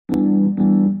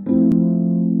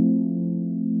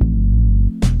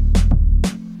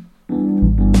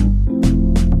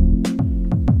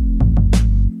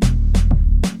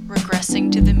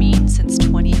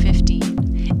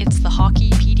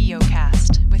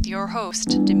your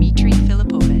host, Dmitry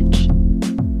Filipovich.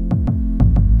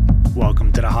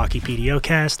 Welcome to the Hockey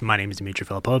PDO-cast. My name is Dmitry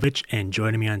Filipovich, and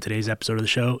joining me on today's episode of the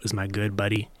show is my good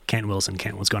buddy, Kent Wilson.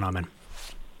 Kent, what's going on, man?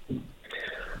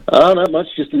 Not much,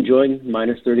 just enjoying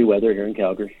minus 30 weather here in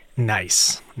Calgary.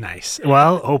 Nice.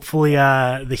 Well, hopefully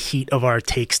the heat of our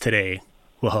takes today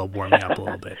will help warm me up a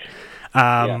little bit.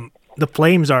 The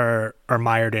Flames are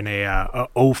mired in a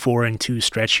 0-4-2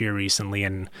 stretch here recently,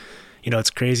 and you know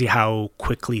it's crazy how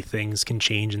quickly things can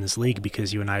change in this league,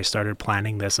 because you and I started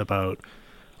planning this about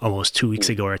almost 2 weeks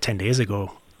ago or 10 days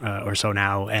ago or so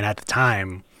now, and at the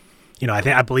time, you know,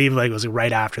 I believe it was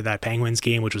right after that Penguins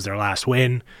game, which was their last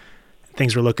win.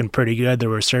 Things were looking pretty good. There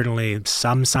were certainly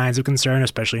some signs of concern,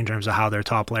 especially in terms of how their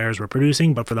top players were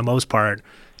producing, but for the most part,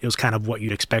 it was kind of what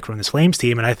you'd expect from this Flames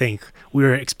team, and I think we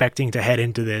were expecting to head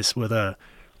into this with a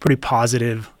pretty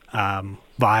positive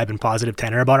vibe and positive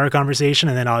tenor about our conversation,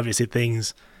 and then obviously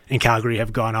things in Calgary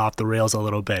have gone off the rails a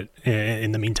little bit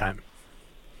in the meantime.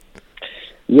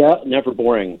 Yeah, never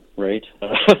boring, right?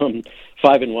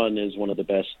 5-1 is one of the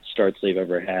best starts they've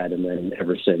ever had, and then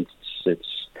ever since,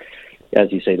 it's as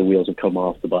you say, the wheels have come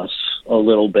off the bus a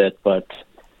little bit, but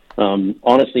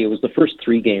honestly, it was the first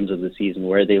 3 games of the season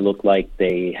where they looked like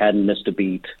they hadn't missed a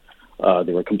beat.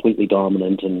 They were completely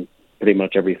dominant in pretty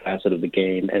much every facet of the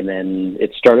game, and then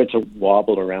it started to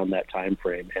wobble around that time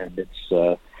frame, and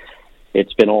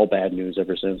it's been all bad news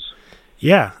ever since.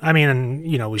 Yeah, I mean,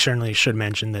 you know, we certainly should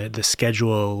mention the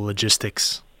schedule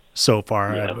logistics so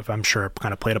far. I'm sure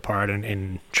kind of played a part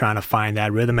in trying to find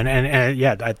that rhythm,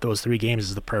 and those 3 games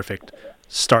is the perfect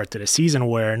start to the season,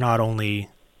 where not only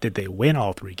did they win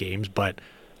all 3 games, but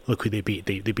look who they beat.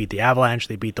 They beat the Avalanche,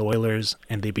 they beat the Oilers,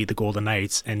 and they beat the Golden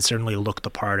Knights, and certainly looked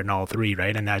the part in all 3,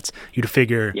 right? And that's, you'd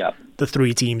figure the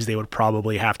 3 teams they would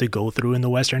probably have to go through in the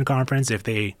Western Conference if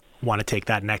they want to take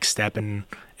that next step and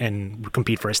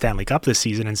compete for a Stanley Cup this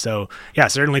season. And so, yeah,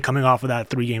 certainly coming off of that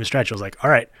 3-game stretch, I was like, all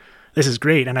right, this is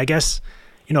great. And I guess,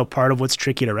 you know, part of what's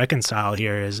tricky to reconcile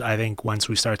here is, I think once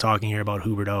we start talking here about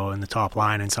Huberdeau and the top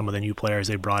line and some of the new players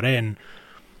they brought in,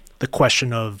 the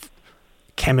question of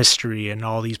chemistry and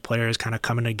all these players kind of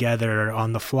coming together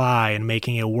on the fly and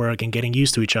making it work and getting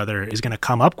used to each other is going to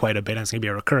come up quite a bit, and it's going to be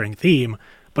a recurring theme.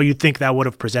 But you'd think that would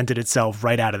have presented itself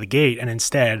right out of the gate, and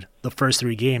instead, the first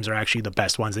 3 games are actually the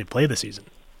best ones they've played this season.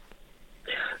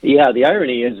 Yeah, the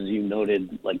irony is, as you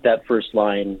noted, like that first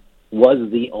line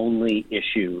was the only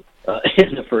issue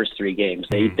in the first 3 games.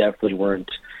 They definitely weren't.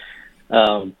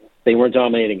 They weren't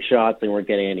dominating shots. They weren't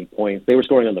getting any points. They were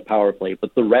scoring on the power play,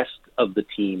 but the rest of the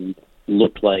team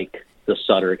looked like the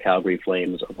Sutter Calgary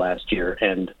Flames of last year.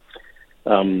 And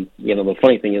you know, the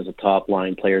funny thing is, the top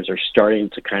line players are starting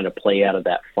to kind of play out of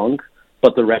that funk,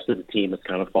 but the rest of the team has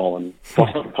kind of fallen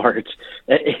apart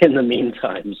in the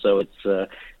meantime. So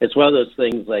it's one of those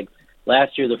things. Like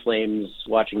last year, the Flames,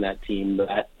 watching that team,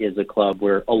 that is a club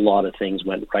where a lot of things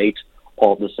went right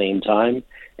all at the same time.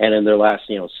 And in their last,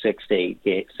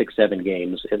 6-7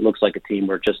 games, it looks like a team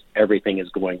where just everything is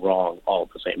going wrong all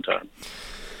at the same time.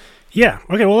 Yeah.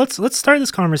 Okay. Well, let's start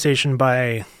this conversation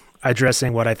by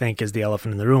addressing what I think is the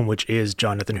elephant in the room, which is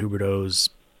Jonathan Huberdeau's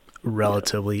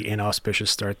relatively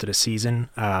inauspicious start to the season.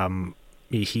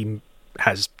 He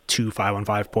has 2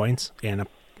 5-on-5 points in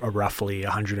a roughly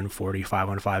 140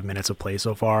 5-on-5 minutes of play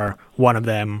so far. One of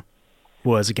them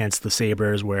was against the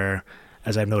Sabres, where,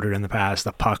 as I've noted in the past,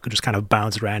 the puck just kind of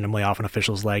bounced randomly off an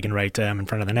official's leg and right to him in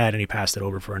front of the net, and he passed it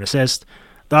over for an assist.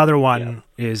 The other one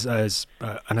is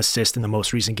an assist in the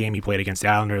most recent game he played against the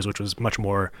Islanders, which was much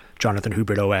more Jonathan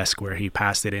Huberdeau-esque, where he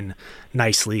passed it in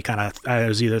nicely, kind of it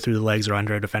was either through the legs or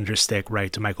under a defender's stick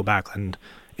right to Michael Backlund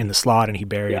in the slot, and he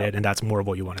buried it, and that's more of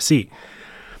what you want to see.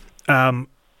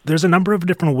 There's a number of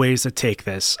different ways to take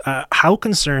this. How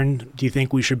concerned do you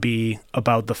think we should be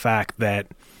about the fact that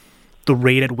the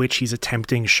rate at which he's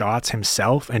attempting shots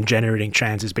himself and generating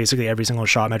chances, basically every single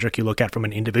shot metric you look at from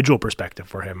an individual perspective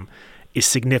for him, is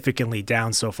significantly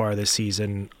down so far this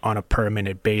season on a per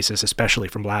minute basis, especially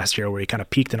from last year where he kind of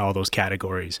peaked in all those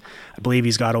categories. I believe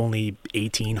he's got only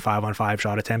 18 5-on-5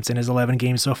 shot attempts in his 11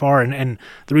 games so far. And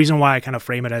the reason why I kind of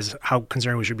frame it as how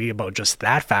concerned we should be about just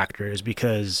that factor is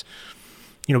because,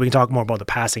 you know, we can talk more about the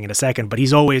passing in a second, but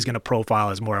he's always going to profile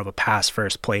as more of a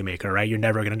pass-first playmaker, right? You're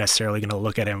never going to necessarily going to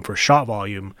look at him for shot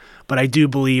volume. But I do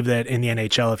believe that in the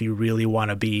NHL, if you really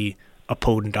want to be a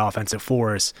potent offensive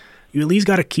force, you at least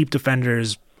got to keep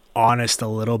defenders honest a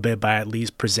little bit by at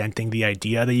least presenting the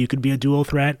idea that you could be a dual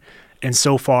threat. And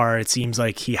so far, it seems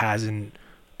like he hasn't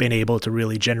been able to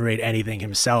really generate anything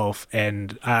himself.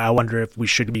 And I wonder if we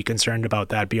should be concerned about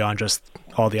that beyond just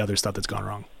all the other stuff that's gone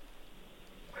wrong.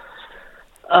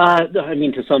 I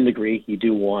mean, to some degree, you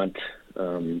do want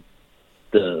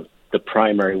the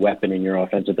primary weapon in your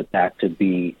offensive attack to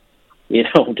be,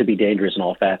 to be dangerous in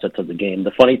all facets of the game.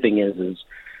 The funny thing is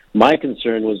my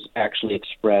concern was actually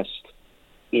expressed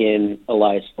in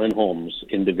Elias Lindholm's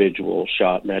individual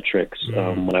shot metrics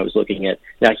when I was looking at.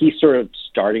 Now he's sort of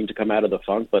starting to come out of the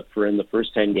funk, but for in the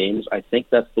first 10 games, I think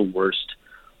that's the worst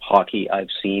hockey I've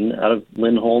seen out of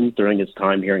Lindholm during his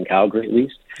time here in Calgary, at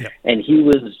least. Yeah. And he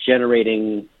was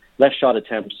generating less shot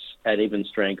attempts at even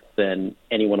strength than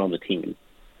anyone on the team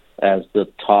as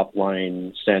the top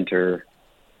line center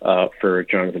for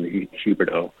Jonathan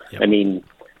Huberdeau. Yep. I mean,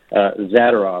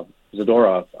 Zadorov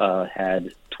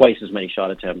had twice as many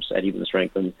shot attempts at even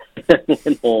strength than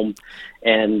Lindholm.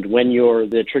 And when you're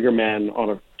the trigger man on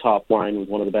a top line with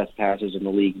one of the best passers in the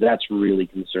league, that's really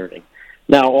concerning.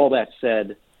 Now, all that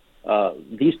said,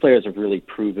 these players have really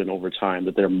proven over time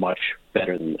that they're much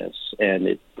better than this. And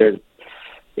it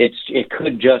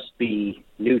could just be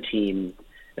new team,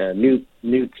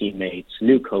 new teammates,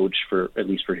 new coach at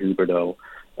least for Huberdeau.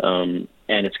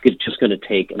 And it's just going to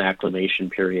take an acclimation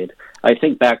period. I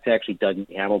think back to actually Doug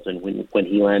Hamilton when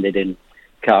he landed in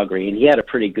Calgary, and he had a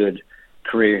pretty good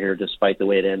career here despite the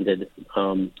way it ended.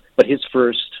 But his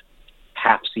first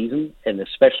half season, and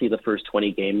especially the first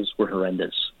 20 games, were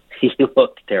horrendous. He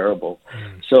looked terrible.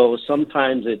 So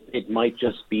sometimes it might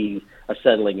just be a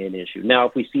settling in issue. Now,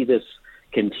 if we see this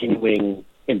continuing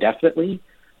indefinitely,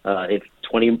 if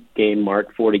 20-game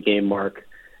mark, 40-game mark,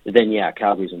 then yeah,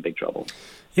 Calgary's in big trouble.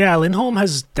 Yeah, Lindholm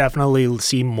has definitely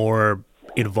seemed more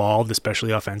involved,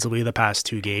 especially offensively, the past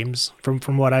 2 games from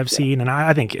what I've seen, and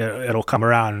I think it'll come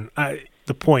around.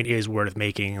 The point is worth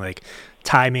making. Like,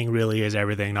 timing really is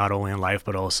everything, not only in life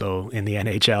but also in the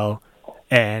NHL.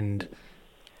 And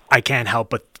I can't help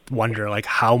but wonder, like,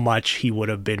 how much he would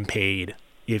have been paid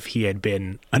if he had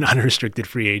been an unrestricted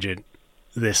free agent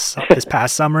this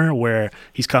past summer, where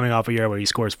he's coming off a year where he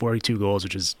scores 42 goals,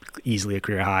 which is easily a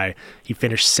career high. He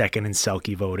finished second in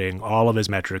Selke voting. All of his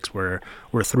metrics were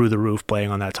through the roof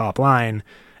playing on that top line.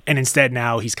 And instead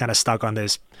now he's kind of stuck on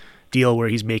this deal where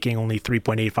he's making only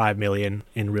 $3.85 million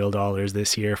in real dollars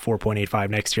this year, $4.85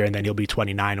 next year, and then he'll be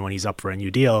 29 when he's up for a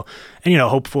new deal. And,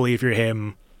 hopefully if you're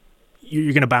him,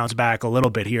 you're going to bounce back a little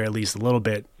bit here, at least a little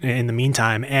bit in the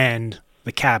meantime, and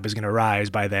the cap is going to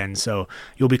rise by then, so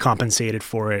you'll be compensated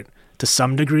for it to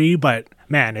some degree. But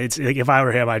man, it's like, if I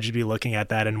were him, I'd just be looking at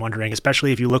that and wondering,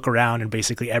 especially if you look around and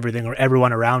basically everything or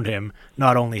everyone around him,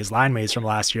 not only his line mates from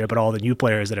last year, but all the new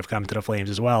players that have come to the Flames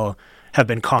as well, have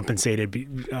been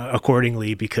compensated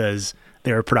accordingly because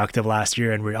they were productive last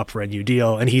year and were up for a new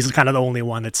deal. And he's kind of the only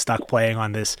one that's stuck playing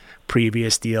on this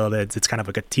previous deal it's kind of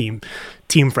like a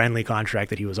team-friendly contract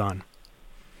that he was on.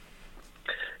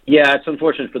 Yeah, it's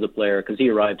unfortunate for the player because he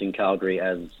arrived in Calgary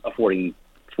as a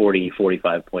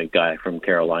 45-point guy from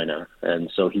Carolina,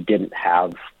 and so he didn't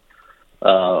have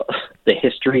the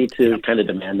history to kind of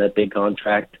demand that big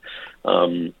contract.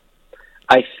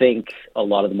 I think a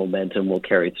lot of the momentum will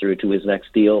carry through to his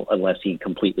next deal unless he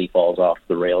completely falls off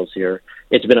the rails here.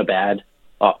 It's been a bad,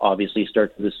 obviously,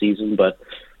 start to the season, but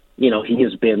he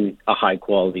has been a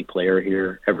high-quality player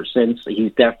here ever since.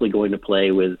 He's definitely going to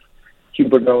play with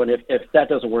Huberdeau, and if that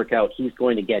doesn't work out, he's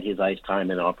going to get his ice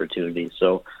time and opportunity.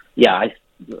 So, yeah,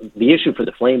 the issue for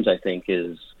the Flames, I think,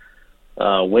 is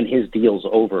when his deal's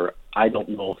over, I don't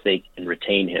know if they can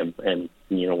retain him. And,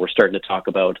 we're starting to talk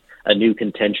about a new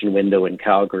contention window in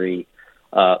Calgary.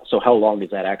 So how long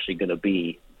is that actually going to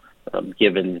be,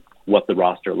 given what the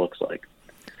roster looks like?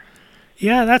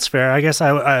 Yeah, that's fair. I guess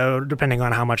I depending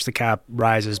on how much the cap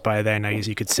rises by then, I guess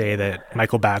you could say that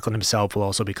Michael Backlund himself will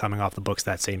also be coming off the books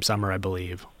that same summer, I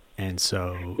believe. And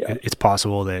so it's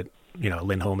possible that,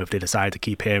 Lindholm, if they decide to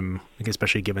keep him,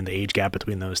 especially given the age gap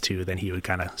between those two, then he would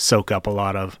kind of soak up a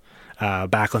lot of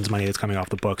Backlund's money that's coming off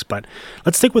the books. But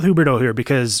let's stick with Huberdeau here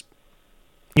because,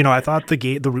 I thought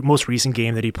the most recent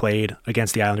game that he played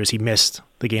against the Islanders, he missed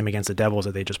the game against the Devils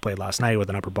that they just played last night with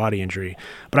an upper body injury.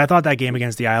 But I thought that game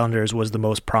against the Islanders was the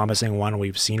most promising one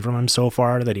we've seen from him so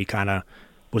far, that he kind of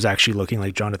was actually looking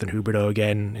like Jonathan Huberdeau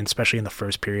again, and especially in the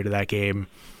first period of that game.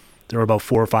 There were about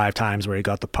 4 or 5 times where he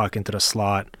got the puck into the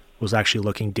slot, was actually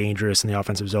looking dangerous in the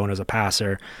offensive zone as a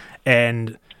passer.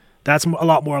 And that's a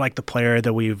lot more like the player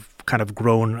that we've kind of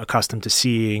grown accustomed to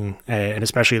seeing, and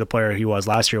especially the player he was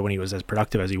last year when he was as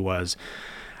productive as he was.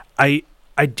 I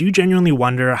do genuinely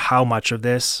wonder how much of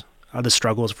this, the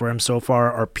struggles for him so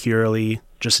far, are purely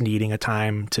just needing a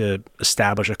time to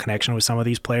establish a connection with some of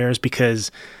these players,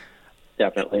 because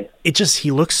definitely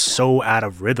he looks so out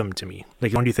of rhythm to me.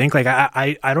 Like, don't you think? Like,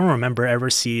 I don't remember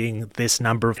ever seeing this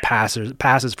number of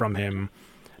passes from him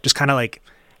just kind of like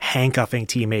handcuffing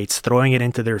teammates, throwing it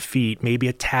into their feet, maybe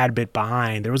a tad bit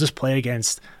behind. There was this play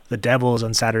against the Devils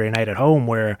on Saturday night at home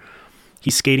where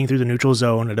he's skating through the neutral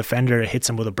zone, a defender hits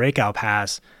him with a breakout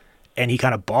pass, and he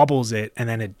kind of bobbles it, and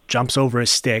then it jumps over his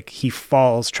stick. He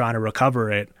falls trying to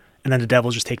recover it, and then the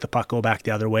Devils just take the puck, go back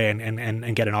the other way,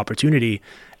 and get an opportunity.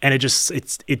 And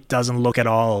it doesn't look at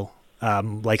all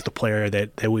like the player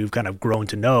that we've kind of grown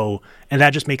to know. And that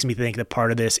just makes me think that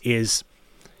part of this is,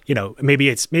 maybe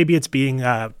it's being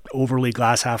overly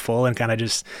glass half full and kind of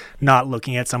just not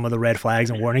looking at some of the red flags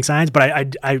and warning signs.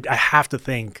 But I have to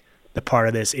think that part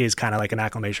of this is kind of like an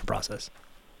acclimation process.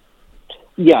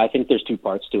 Yeah, I think there's two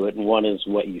parts to it, and one is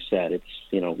what you said. It's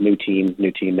new team,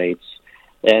 new teammates,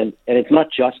 and it's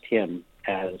not just him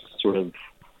as sort of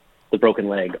the broken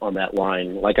leg on that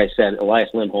line. Like I said, Elias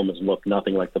Lindholm has looked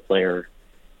nothing like the player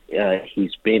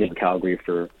he's been in Calgary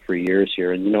for years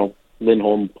here, and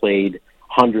Lindholm played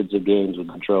hundreds of games with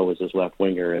Gaudreau as his left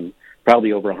winger, and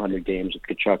probably over 100 games with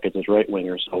Tkachuk as his right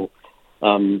winger. So,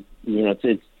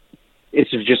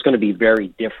 it's just going to be very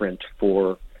different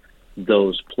for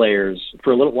those players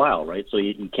for a little while, right? So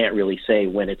you can't really say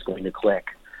when it's going to click.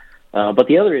 But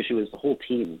the other issue is the whole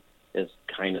team has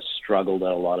kind of struggled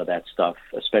at a lot of that stuff,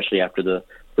 especially after the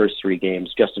first three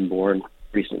games. Justin Bourne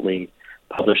recently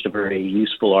published a very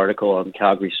useful article on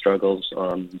Calgary struggles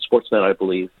on Sportsnet, I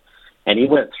believe, and he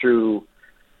went through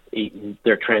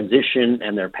their transition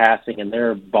and their passing, and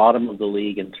they're bottom of the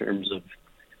league in terms of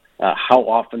how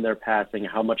often they're passing,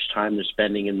 how much time they're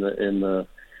spending in the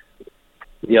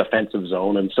offensive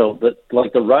zone. And so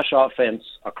the rush offense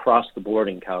across the board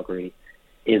in Calgary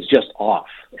is just off,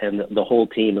 and the whole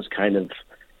team is kind of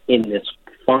in this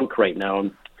funk right now.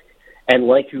 And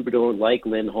like Huberdeau, like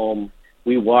Lindholm,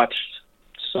 we watched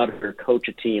Sutter coach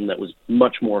a team that was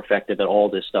much more effective at all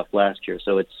this stuff last year.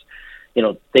 So it's,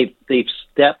 they've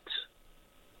stepped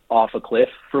off a cliff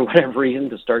for whatever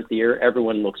reason to start the year.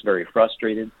 Everyone looks very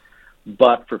frustrated.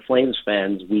 But for Flames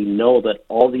fans, we know that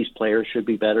all these players should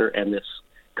be better, and this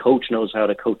coach knows how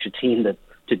to coach a team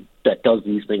that does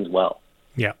these things well.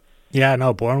 Yeah. Yeah,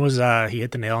 no, Bourne was he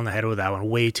hit the nail on the head with that one.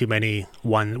 Way too many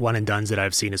one and dones that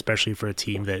I've seen, especially for a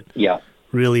team that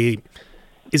really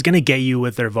is going to get you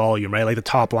with their volume, right? Like the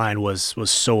top line was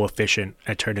so efficient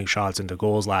at turning shots into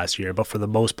goals last year, but for the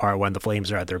most part, when the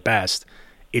Flames are at their best,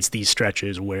 it's these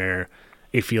stretches where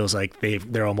it feels like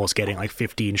they're almost getting like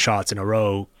 15 shots in a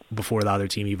row before the other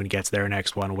team even gets their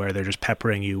next one, where they're just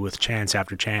peppering you with chance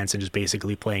after chance and just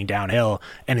basically playing downhill.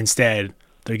 And instead,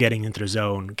 they're getting into the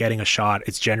zone, getting a shot.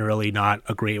 It's generally not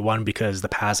a great one because the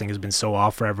passing has been so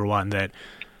off for everyone that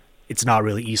it's not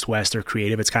really east-west or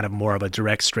creative. It's kind of more of a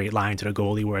direct straight line to the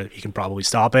goalie where he can probably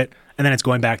stop it. And then it's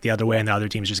going back the other way and the other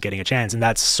team's just getting a chance. And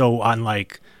that's so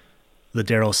unlike the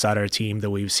Daryl Sutter team that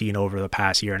we've seen over the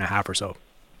past year and a half or so.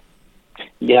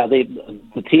 Yeah, the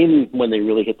team, when they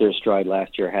really hit their stride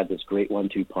last year, had this great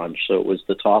 1-2 punch. So it was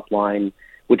the top line,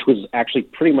 which was actually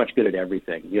pretty much good at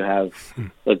everything. You have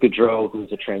Gaudreau,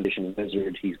 who's a transition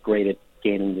wizard. He's great at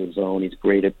gaining the zone. He's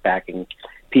great at backing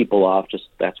people off. Just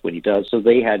that's what he does. So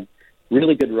they had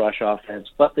really good rush offense,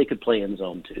 but they could play in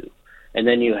zone too. And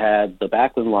then you had the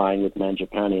Backlund line with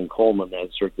Mangiapane and Coleman as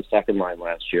sort of the second line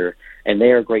last year, and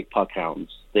they are great puck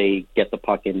hounds. They get the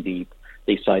puck in deep.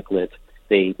 They cycle it.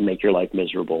 They make your life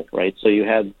miserable, right? So you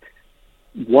had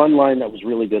one line that was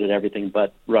really good at everything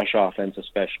but rush offense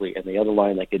especially, and the other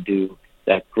line that could do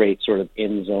that great sort of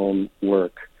in-zone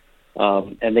work.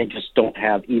 And they just don't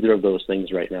have either of those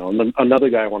things right now. And another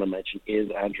guy I want to mention is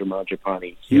Andrew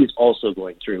Mangiapane. He's also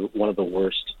going through one of the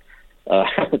worst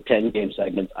 10-game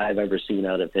segments I've ever seen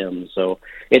out of him. So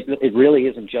it really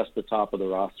isn't just the top of the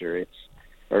roster.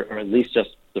 Or at least just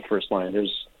the first line.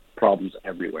 There's problems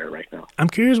everywhere right now. I'm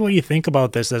curious what you think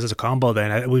about this as a combo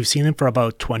then. We've seen him for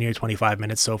about 20 or 25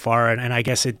 minutes so far, and I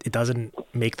guess it doesn't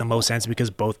make the most sense because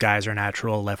both guys are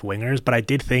natural left wingers, but I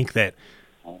did think that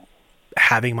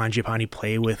having Mangiapane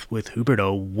play with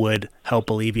Huberdeau would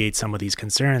help alleviate some of these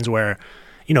concerns where,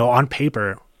 on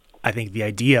paper, I think the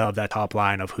idea of that top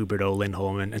line of Huberdeau,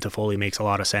 Lindholm, and Toffoli makes a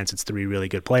lot of sense. It's three really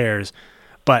good players,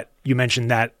 but you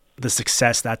mentioned that the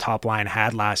success that top line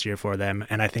had last year for them,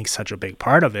 and I think such a big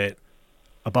part of it,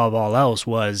 above all else,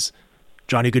 was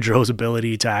Johnny Gaudreau's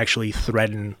ability to actually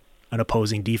threaten an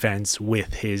opposing defense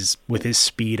with his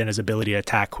speed and his ability to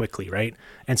attack quickly, right?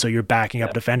 And so you're backing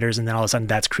up defenders, and then all of a sudden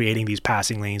that's creating these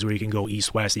passing lanes where you can go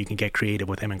east-west, you can get creative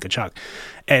with him and Tkachuk.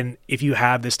 And if you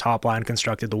have this top line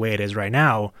constructed the way it is right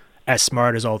now, as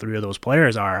smart as all three of those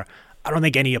players are, I don't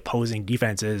think any opposing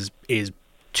defense is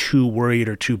too worried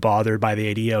or too bothered by the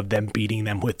idea of them beating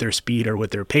them with their speed or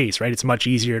with their pace, right? It's much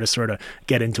easier to sort of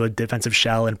get into a defensive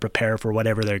shell and prepare for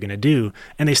whatever they're going to do.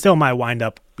 And they still might wind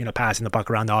up, passing the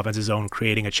puck around the offensive zone,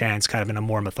 creating a chance kind of in a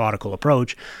more methodical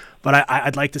approach. But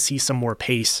I'd like to see some more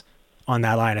pace on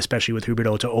that line, especially with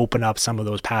Huberdeau, to open up some of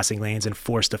those passing lanes and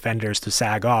force defenders to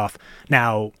sag off.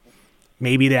 Now,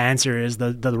 maybe the answer is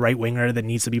the right winger that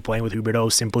needs to be playing with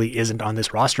Huberdeau simply isn't on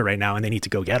this roster right now, and they need to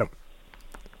go get him.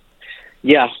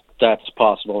 Yeah, that's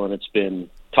possible, and it's been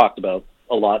talked about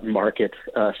a lot in market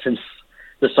since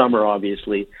the summer,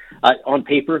 obviously. On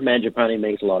paper, Mangiapane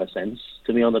makes a lot of sense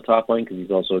to me on the top line because he's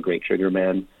also a great trigger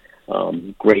man,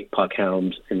 great puck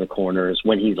hound in the corners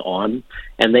when he's on.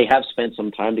 And they have spent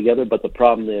some time together, but the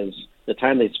problem is the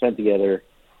time they've spent together,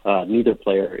 neither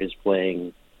player is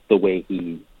playing the way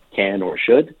he can or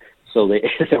should. So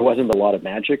there wasn't a lot of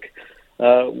magic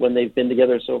when they've been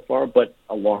together so far, but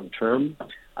a long term,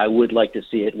 I would like to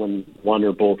see it when one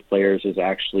or both players is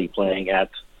actually playing at,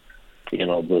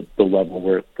 the level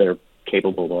where they're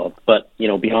capable of. But,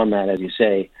 beyond that, as you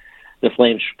say, the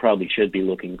Flames probably should be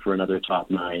looking for another top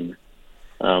 9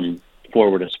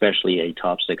 forward, especially a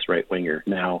top 6 right winger.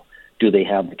 Now, do they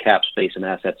have the cap space and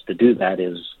assets to do that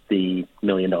is the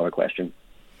 $1,000,000 question.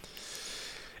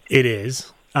 It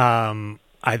is.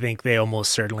 I think they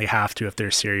almost certainly have to if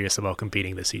they're serious about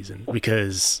competing this season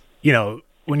because,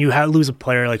 when you lose a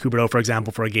player like Huberdeau, for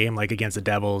example, for a game like against the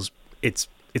Devils, it's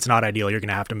not ideal. You're going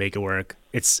to have to make it work.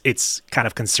 It's kind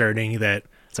of concerning that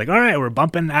it's like, all right, we're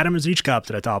bumping Adam Zichka up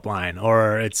to the top line.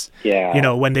 Or it's,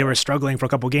 when they were struggling for a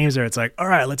couple games there, it's like, all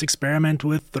right, let's experiment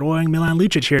with throwing Milan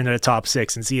Lucic here into the top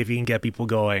 6 and see if you can get people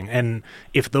going. And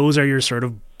if those are your sort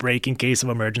of break in case of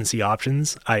emergency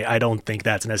options, I don't think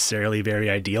that's necessarily very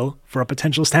ideal for a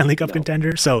potential Stanley Cup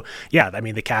contender. So,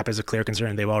 the cap is a clear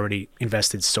concern. They've already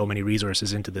invested so many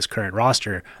resources into this current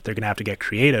roster. They're going to have to get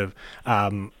creative.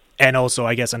 And also,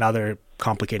 I guess another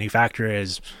complicating factor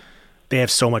is they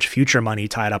have so much future money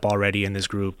tied up already in this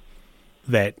group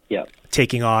that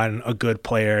taking on a good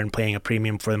player and paying a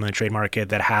premium for them in the trade market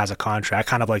that has a contract,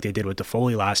 kind of like they did with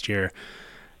Toffoli last year,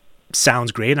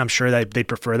 sounds great. I'm sure that they'd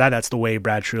prefer that. That's the way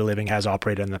Brad True Living has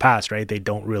operated in the past, right? They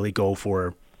don't really go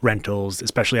for rentals,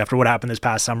 especially after what happened this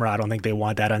past summer. I don't think they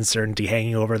want that uncertainty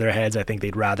hanging over their heads. I think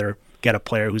they'd rather get a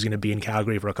player who's going to be in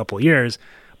Calgary for a couple of years.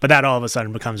 But that all of a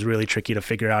sudden becomes really tricky to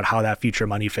figure out how that future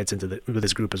money fits into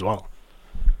this group as well.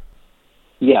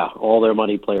 Yeah, all their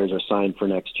money players are signed for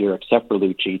next year except for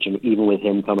Lucic, and even with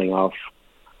him coming off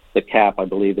the cap, I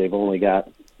believe they've only got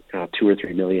 $2 or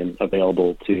 $3 million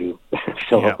available to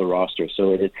fill up the roster.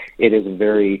 So it is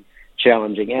very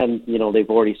challenging, and they've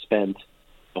already spent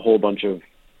a whole bunch of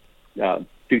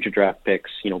future draft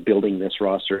picks, building this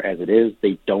roster as it is.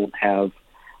 They don't have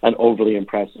an overly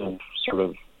impressive sort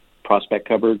of prospect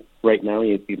cupboard right now.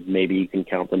 Maybe you can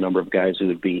count the number of guys who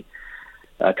would be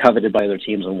coveted by other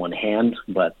teams on one hand,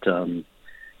 but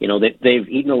they've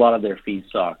eaten a lot of their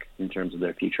feedstock in terms of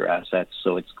their future assets.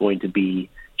 So it's going to be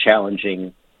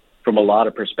challenging from a lot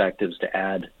of perspectives to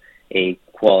add a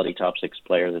quality top 6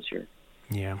 player this year.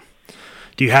 Yeah.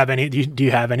 Do you have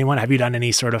anyone? Have you done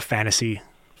any sort of fantasy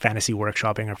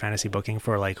workshopping or fantasy booking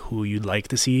for like who you'd like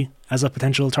to see as a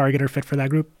potential target or fit for that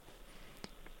group?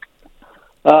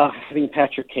 I think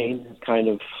Patrick Kane is kind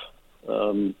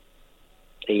of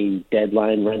a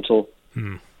deadline rental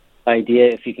idea.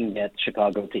 If you can get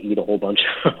Chicago to eat a whole bunch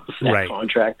of that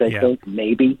contract, I think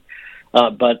maybe.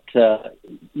 But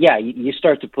you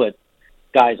start to put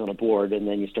guys on a board, and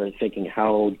then you start thinking,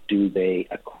 how do they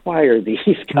acquire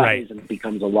these guys? And it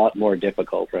becomes a lot more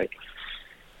difficult, right?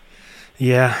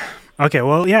 Yeah. Okay.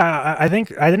 Well, I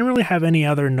think I didn't really have any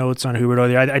other notes on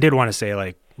Huberdeau. I did want to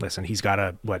say, listen, he's got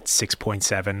a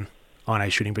 6.7 on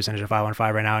ice shooting percentage of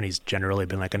 5-on-5 right now, and he's generally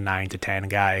been like a 9 to 10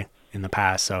 guy in the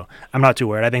past. So I'm not too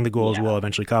worried. I think the goals will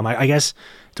eventually come. I guess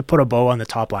to put a bow on the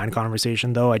top line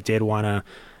conversation, though, I did want to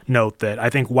note that I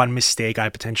think one mistake I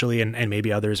potentially and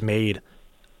maybe others made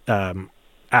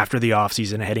after the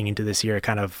offseason heading into this year,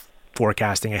 kind of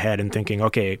forecasting ahead and thinking,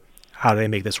 okay, how do they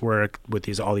make this work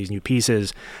with all these new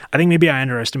pieces? I think maybe I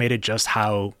underestimated just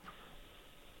how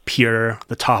pure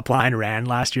the top line ran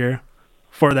last year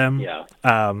for them. Yeah. They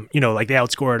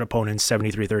outscored opponents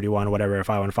 73-31, whatever,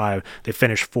 5-on-5. They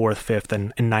finished 4th, 5th,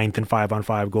 and 9th in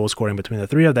 5-on-5 goal scoring between the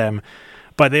three of them.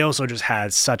 But they also just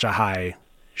had such a high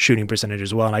shooting percentage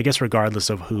as well. And I guess regardless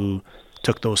of who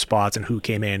took those spots and who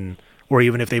came in, or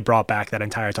even if they brought back that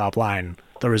entire top line,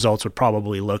 the results would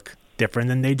probably look different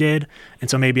than they did. And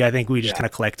so maybe I think we just kind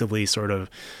of collectively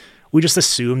we just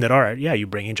assume that, all right, you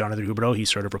bring in Jonathan Huberdeau, he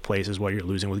sort of replaces what you're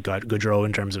losing with Gaudreau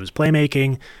in terms of his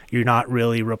playmaking. You're not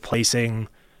really replacing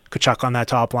Tkachuk on that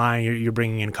top line. You're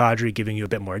bringing in Kadri, giving you a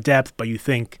bit more depth, but you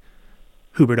think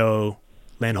Huberdeau,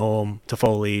 Lindholm,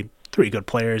 Toffoli, 3 good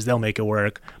players, they'll make it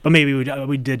work. But maybe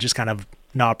we did just kind of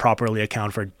not properly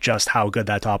account for just how good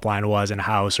that top line was and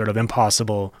how sort of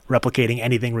impossible replicating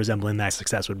anything resembling that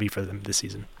success would be for them this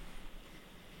season.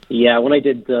 Yeah, when I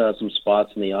did some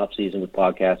spots in the off season with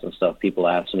podcasts and stuff, people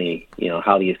asked me,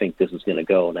 how do you think this is going to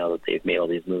go now that they've made all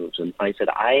these moves? And I said,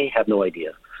 I have no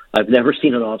idea. I've never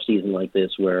seen an off season like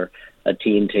this where a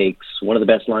team takes one of the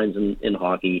best lines in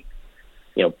hockey,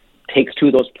 takes 2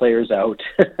 of those players out,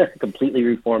 completely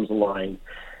reforms the line.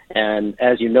 And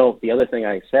as you know, the other thing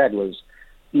I said was,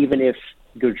 even if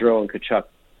Gaudreau and Tkachuk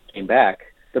came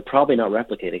back, they're probably not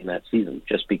replicating that season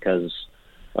just because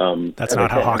that's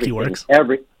not how hockey works.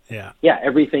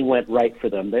 Everything went right for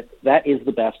them. That is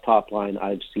the best top line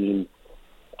I've seen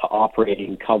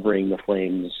operating, covering the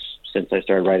Flames since I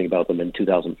started writing about them in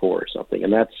 2004 or something.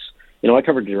 And that's, I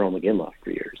covered Jerome McGinley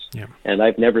for years. Yeah. And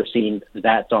I've never seen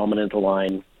that dominant a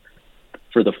line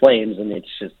for the Flames, and it's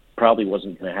just probably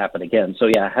wasn't going to happen again. So,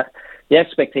 the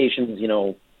expectations,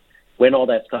 when all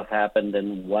that stuff happened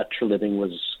and what Treliving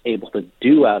was able to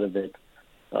do out of it,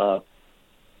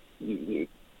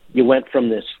 you went from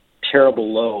this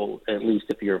terrible low, at least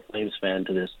if you're a Flames fan,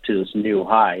 to this new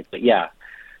high. But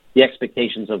the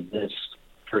expectations of this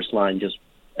first line just,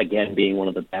 again, being one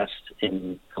of the best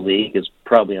in the league is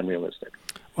probably unrealistic.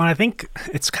 Well, I think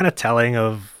it's kind of telling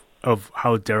of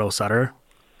how Daryl Sutter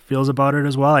feels about it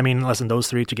as well. I mean, listen, those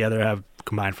 3 together have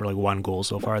combined for 1 goal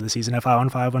so far this season at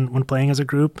 5-on-5 when playing as a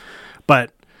group.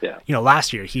 But,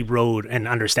 last year he rode, and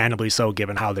understandably so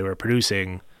given how they were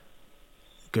producing,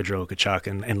 Gaudreau, Tkachuk,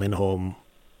 and Lindholm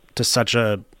to such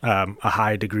a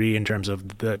high degree in terms of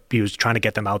he was trying to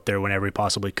get them out there whenever he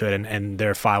possibly could, and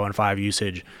their 5-on-5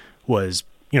 usage was,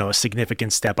 a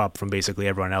significant step up from basically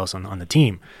everyone else on the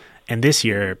team. And this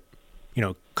year,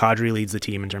 Kadri leads the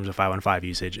team in terms of 5-on-5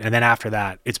 usage. And then after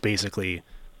that, it's basically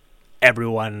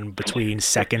everyone between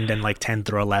 2nd and 10th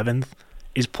or 11th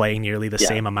is playing nearly the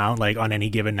same amount. On any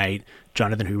given night,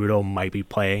 Jonathan Huberdeau might be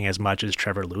playing as much as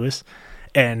Trevor Lewis.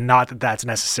 And not that that's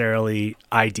necessarily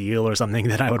ideal or something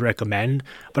that I would recommend,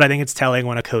 but I think it's telling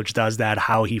when a coach does that,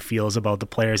 how he feels about the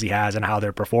players he has and how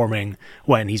they're performing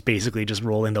when he's basically just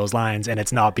rolling those lines, and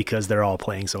it's not because they're all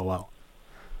playing so well.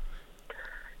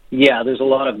 Yeah, there's a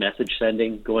lot of message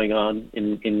sending going on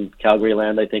in Calgary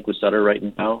land, I think, with Sutter right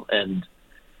now. And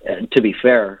to be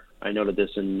fair, I noted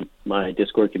this in my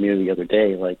Discord community the other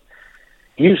day,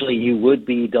 usually you would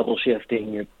be double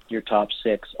shifting your top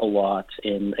 6 a lot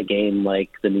in a game like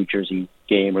the New Jersey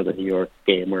game or the New York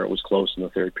game where it was close in the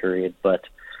 3rd period. But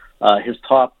the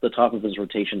top of his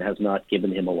rotation has not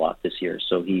given him a lot this year.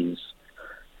 So he's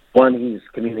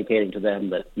communicating to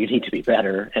them that you need to be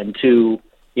better. And 2,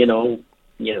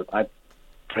 I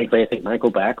think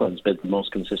Michael Backlund's been the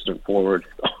most consistent forward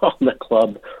on the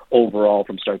club overall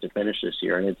from start to finish this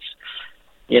year. And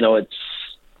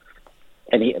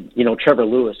Trevor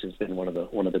Lewis has been one of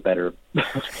the better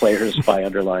players by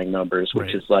underlying numbers,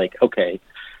 which is okay,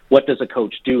 what does a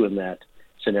coach do in that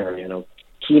scenario?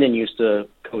 Keenan used to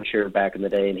coach here back in the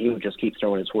day, and he would just keep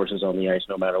throwing his horses on the ice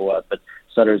no matter what. But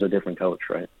Sutter's a different coach,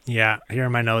 right? Yeah. Here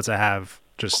in my notes, I have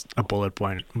just a bullet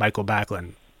point: Michael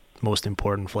Backlund, most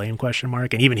important Flame ?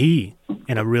 And even he,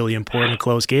 in a really important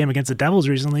close game against the Devils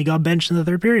recently, got benched in the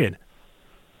 3rd period.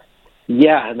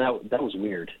 Yeah, and that was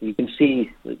weird. You can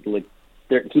see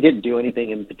he didn't do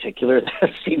anything in particular that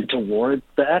seemed to warrant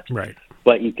that. Right.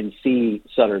 But you can see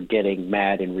Sutter getting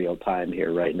mad in real time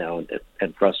here right now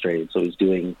and frustrated. So he's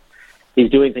doing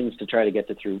things to try to get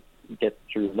through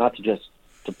not to just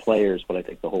to players, but I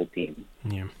think the whole team.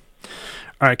 Yeah.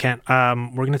 All right, Kent.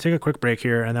 We're going to take a quick break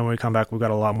here, and then when we come back, we've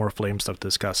got a lot more Flame stuff to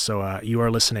discuss. So you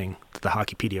are listening to the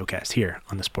Hockey PDOcast here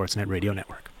on the Sportsnet Radio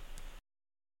Network.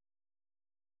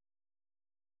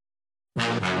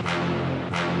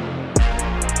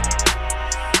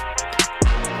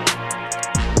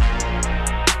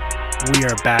 We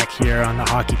are back here on the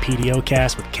Hockey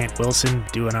PDOcast with Kent Wilson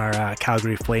doing our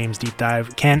Calgary Flames deep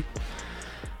dive. Kent,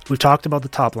 we've talked about the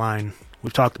top line.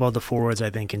 We've talked about the forwards, I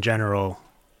think, in general.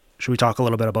 Should we talk a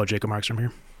little bit about Jacob Markstrom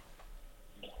here?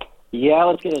 Yeah,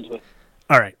 let's get into it.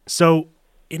 All right. So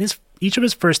in each of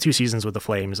his first 2 seasons with the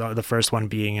Flames, the first one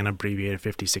being an abbreviated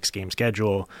 56-game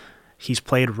schedule, he's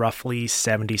played roughly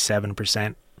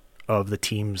 77% of the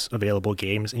team's available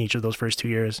games in each of those first 2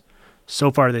 years.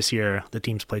 So far this year, the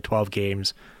team's played 12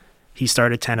 games. He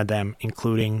started 10 of them,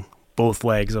 including both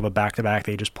legs of a back-to-back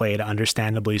they just played,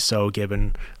 understandably so,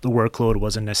 given the workload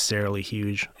wasn't necessarily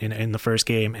huge in the first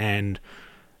game. And,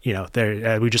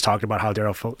 we just talked about how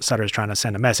Daryl Sutter is trying to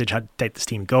send a message, how to get this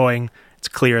team going. it's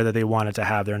clear that they wanted to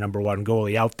have their number one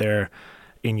goalie out there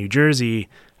in New Jersey.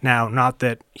 Now, not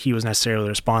that he was necessarily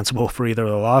responsible for either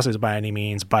of the losses by any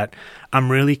means, but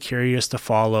I'm really curious to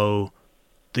follow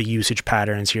the usage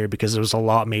patterns here, because there was a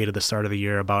lot made at the start of the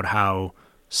year about how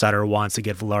Sutter wants to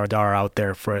get Vladar out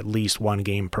there for at least one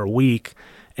game per week.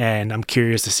 And I'm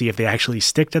curious to see if they actually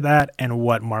stick to that and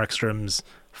what Markstrom's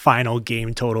final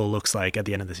game total looks like at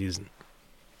the end of the season.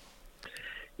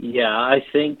 Yeah, I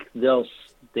think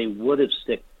they will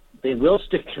stick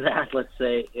to that, let's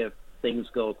say, if things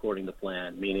go according to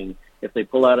plan, meaning if they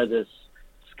pull out of this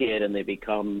skid and they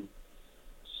become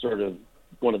sort of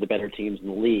one of the better teams in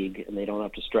the league and they don't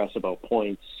have to stress about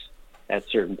points at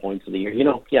certain points of the year.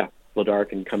 Vladar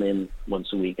can come in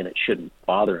once a week and it shouldn't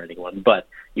bother anyone, but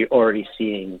you're already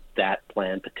seeing that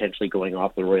plan potentially going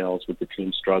off the rails with the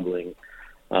team struggling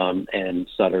and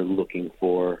Sutter looking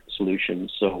for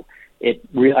solutions. So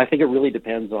I think it really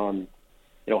depends on,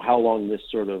 how long this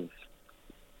sort of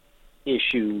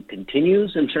issue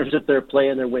continues in terms of their play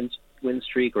and their win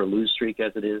streak or lose streak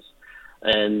as it is,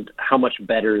 and how much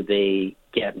better they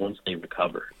get once they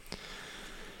recover.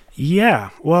 Yeah,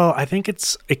 well, I think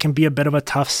it can be a bit of a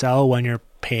tough sell when you're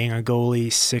paying a goalie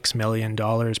 $6 million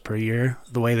per year,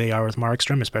 the way they are with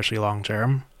Markstrom, especially long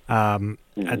term.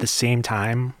 At the same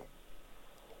time,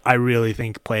 I really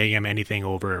think playing him anything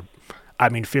over,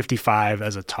 55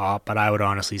 as a top, but I would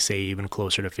honestly say even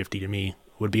closer to 50 to me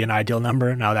would be an ideal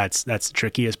number. Now that's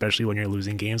tricky, especially when you're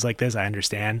losing games like this. I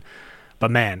understand.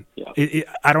 But man,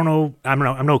 I don't know. I'm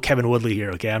no Kevin Woodley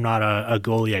here, okay? I'm not a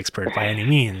goalie expert by any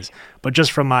means. But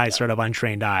just from my sort of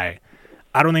untrained eye,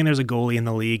 I don't think there's a goalie in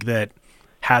the league that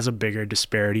has a bigger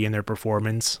disparity in their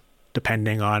performance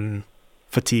depending on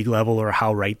fatigue level or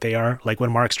how right they are. Like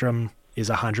when Markstrom is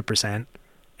 100%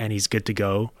 and he's good to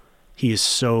go, he is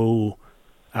so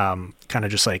kind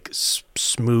of just like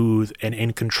smooth and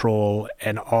in control,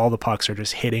 and all the pucks are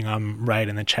just hitting him right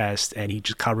in the chest, and he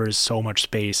just covers so much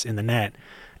space in the net.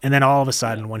 And then all of a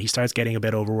sudden, when he starts getting a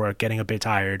bit overworked, getting a bit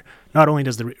tired, not only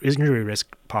does the injury risk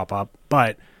pop up,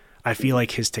 but I feel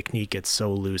like his technique gets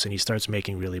so loose and he starts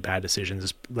making really bad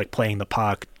decisions, like playing the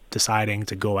puck, deciding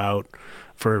to go out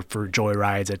for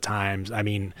joyrides at times. I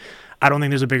don't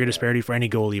think there's a bigger disparity for any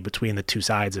goalie between the two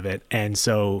sides of it. And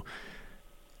so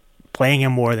playing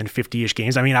him more than 50-ish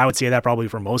games, I would say that probably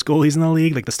for most goalies in the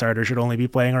league, like the starter should only be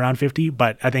playing around 50.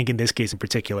 But I think in this case in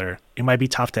particular, it might be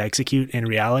tough to execute in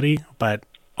reality, but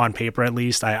on paper at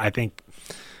least, I think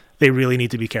they really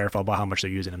need to be careful about how much they're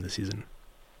using him this season.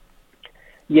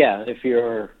 Yeah, if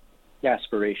your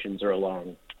aspirations are a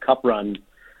long cup run,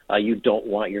 you don't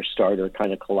want your starter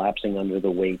kind of collapsing under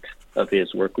the weight of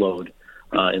his workload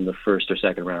in the first or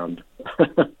second round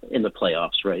in the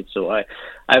playoffs, right? So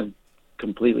I've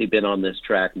completely been on this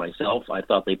track myself. I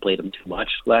thought they played him too much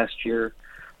last year.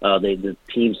 The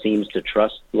team seems to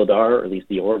trust Vladar, or at least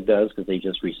the org does, because they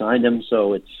just re-signed him.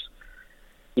 So it's,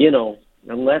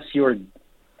 unless you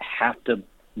have to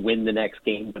win the next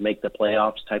game to make the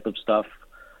playoffs type of stuff,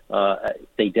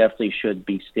 they definitely should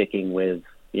be sticking with,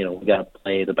 we got to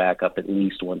play the backup at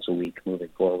least once a week moving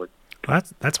forward. Well,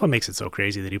 that's what makes it so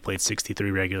crazy that he played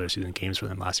 63 regular season games for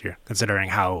them last year, considering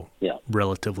how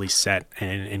relatively set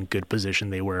and in good position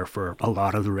they were for a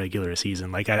lot of the regular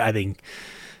season. Like, I think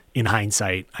in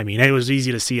hindsight, it was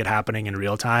easy to see it happening in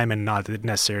real time, and not that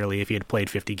necessarily if he had played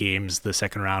 50 games, the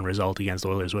second round result against the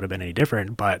Oilers would have been any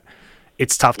different. But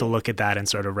it's tough to look at that and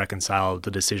sort of reconcile the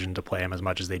decision to play him as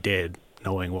much as they did,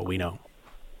 knowing what we know.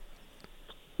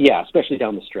 Yeah, especially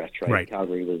down the stretch, right? Right.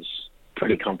 Calgary was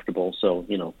pretty comfortable, so,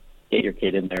 get your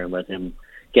kid in there and let him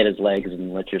get his legs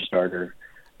and let your starter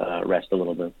rest a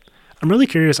little bit. I'm really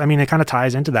curious. It kind of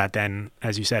ties into that then,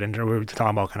 as you said, and we were talking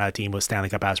about kind of a team with Stanley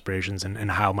Cup aspirations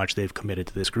and how much they've committed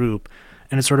to this group.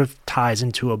 And it sort of ties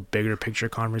into a bigger picture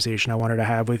conversation I wanted to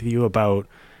have with you about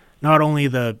not only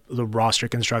the roster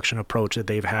construction approach that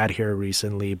they've had here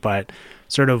recently, but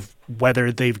sort of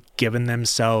whether they've given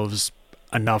themselves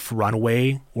enough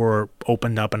runway or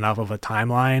opened up enough of a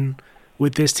timeline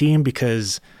with this team,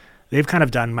 because they've kind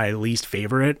of done my least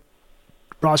favorite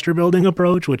roster building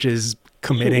approach, which is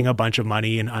committing a bunch of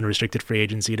money in unrestricted free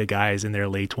agency to guys in their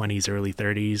late 20s, early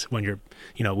 30s. When you're,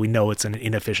 we know it's an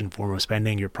inefficient form of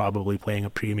spending. You're probably paying a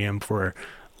premium for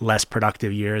less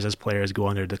productive years as players go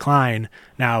on their decline.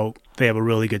 Now, they have a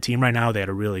really good team right now. They had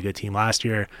a really good team last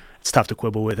year. It's tough to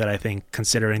quibble with it, I think,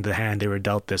 considering the hand they were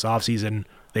dealt this offseason.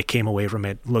 They came away from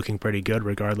it looking pretty good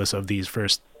regardless of these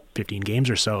first 15 games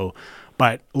or so.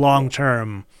 But long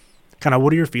term, kind of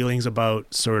what are your feelings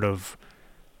about sort of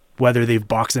whether they've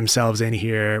boxed themselves in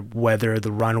here, whether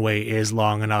the runway is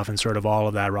long enough, and sort of all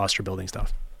of that roster building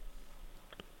stuff?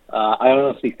 I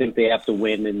honestly think they have to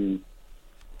win in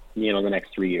the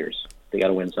next 3 years. They got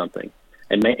to win something.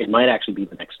 And it might actually be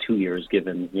the next 2 years,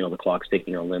 given, the clock's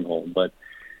ticking on Lindholm. But,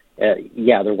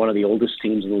 they're one of the oldest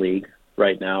teams in the league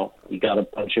right now. You got a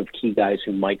bunch of key guys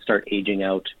who might start aging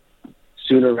out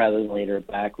sooner rather than later.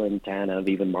 Backlund, Tanev,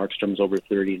 even Markstrom's over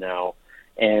 30 now.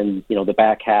 And, the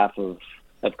back half of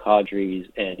Kadri's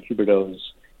and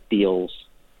Huberdeau's deals,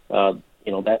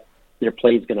 that their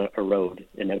play's going to erode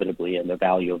inevitably, and the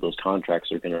value of those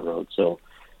contracts are going to erode. So,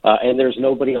 and there's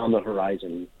nobody on the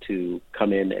horizon to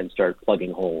come in and start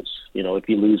plugging holes. If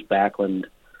you lose Backlund,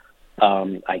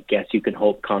 I guess you can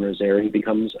hope Connor Zary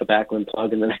becomes a Backlund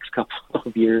plug in the next couple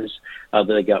of years.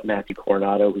 They got Matthew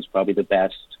Coronado, who's probably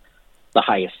the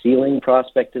highest ceiling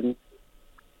prospect in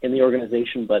the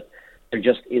organization, but there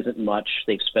just isn't much.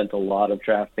 They've spent a lot of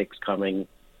draft picks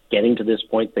getting to this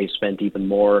point. They've spent even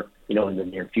more, in the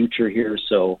near future here.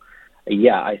 So,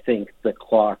 I think the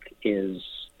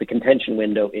contention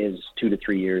window is 2 to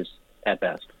 3 years at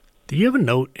best. Do you have a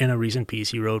note in a recent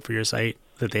piece you wrote for your site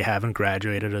that they haven't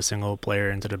graduated a single player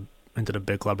into the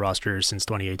big club roster since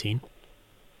 2018?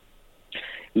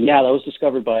 Yeah, that was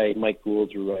discovered by Mike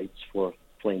Gould, who writes for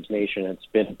Flames Nation. It's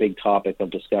been a big topic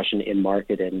of discussion in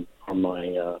market and on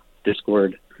my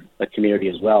Discord community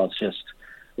as well. It's just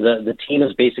the team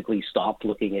has basically stopped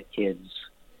looking at kids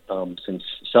since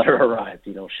Sutter arrived.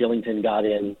 Shillington got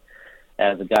in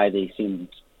as a guy they seemed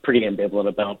pretty ambivalent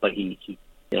about, but he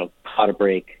caught a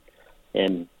break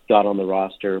and got on the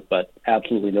roster, but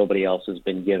absolutely nobody else has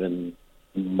been given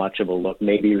much of a look.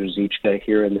 Maybe Ruzicka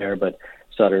here and there, but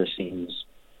Sutter seems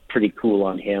pretty cool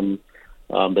on him.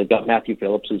 They've got Matthew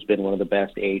Phillips, who's been one of the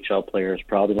best AHL players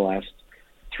probably in the last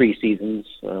 3 seasons,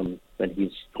 but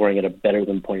he's scoring at a better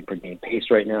than point per game pace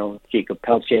right now. Jacob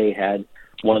Pelletier had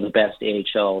one of the best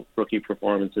AHL rookie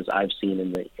performances I've seen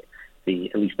in at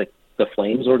least the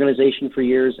Flames organization for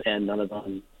years, and none of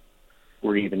them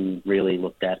were even really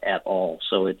looked at all.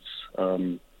 So it's,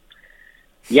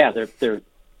 they're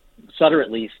Sutter,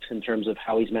 at least in terms of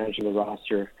how he's managing the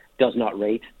roster, does not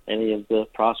rate any of the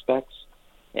prospects.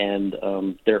 And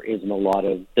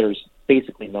there's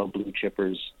basically no blue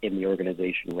chippers in the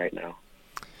organization right now.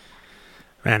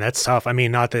 Man, that's tough. I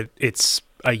mean, not that it's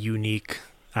a unique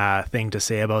thing to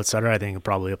say about Sutter. I think it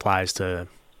probably applies to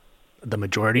the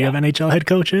majority of NHL head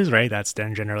coaches, right? That's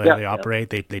generally how they operate.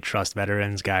 They trust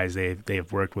veterans, guys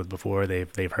they've worked with before,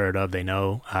 they've heard of, they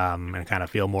know, and kind of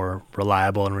feel more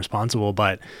reliable and responsible.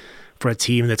 But for a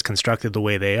team that's constructed the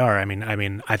way they are, I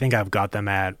mean, I think I've got them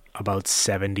at about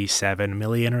 77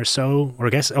 million or so, or I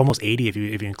guess almost 80 if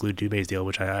you include Dubé's deal,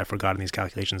 which I forgot in these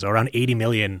calculations. So around 80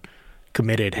 million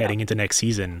committed heading into next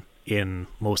season in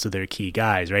most of their key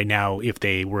guys. Right now, if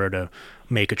they were to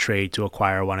make a trade to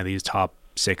acquire one of these top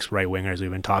 6 right wingers we've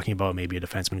been talking about, maybe a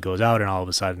defenseman goes out and all of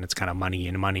a sudden it's kind of money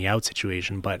in, money out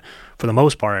situation. But for the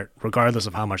most part, regardless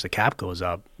of how much the cap goes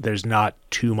up, there's not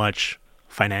too much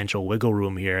financial wiggle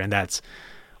room here. And that's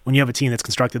when you have a team that's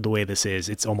constructed the way this is,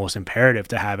 it's almost imperative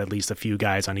to have at least a few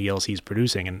guys on ELCs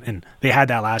producing. And they had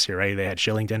that last year, right? They had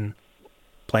Shillington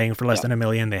playing for less than $1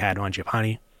 million. They had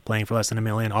Mangiapane playing for less than $1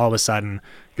 million. All of a sudden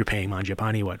you're paying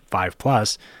Mangiapane,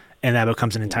 $5+, and that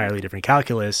becomes an entirely different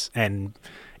calculus. And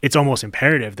it's almost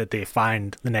imperative that they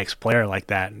find the next player like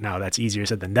that. Now, that's easier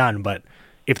said than done, but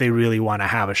if they really want to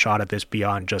have a shot at this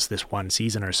beyond just this one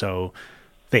season or so,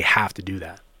 they have to do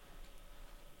that.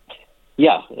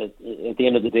 Yeah, at the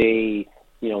end of the day,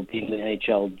 being an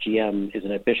NHL GM is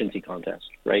an efficiency contest,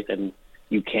 right? And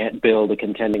you can't build a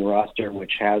contending roster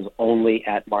which has only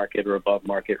at market or above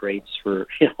market rates for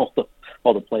all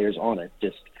the players on it.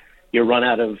 Just you run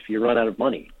out of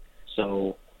money.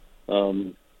 So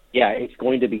it's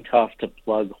going to be tough to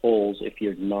plug holes if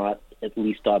you're not at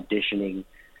least auditioning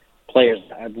players.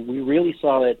 We really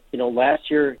saw it,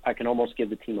 last year. I can almost give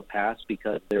the team a pass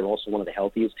because they're also one of the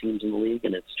healthiest teams in the league,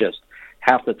 and it's just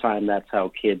half the time that's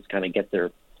how kids kind of get their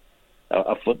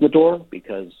a foot in the door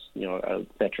because, a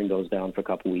veteran goes down for a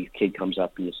couple of weeks, kid comes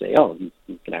up and you say, oh,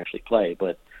 he can actually play.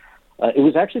 But it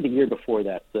was actually the year before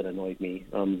that annoyed me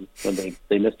when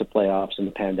they missed the playoffs in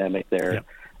the pandemic there. Yep.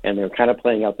 And they're kind of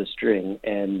playing out the string,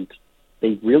 and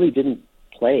they really didn't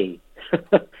play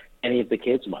any of the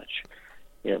kids much.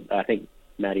 I think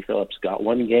Matty Phillips got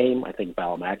one game. I think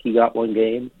Valimaki got one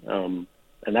game. And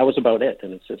that was about it.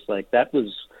 And it's just like, that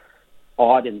was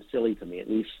odd and silly to me. At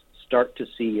least start to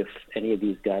see if any of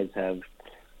these guys have,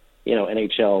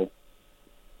 NHL,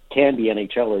 can be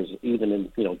NHLers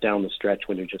even in, down the stretch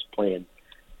when you're just playing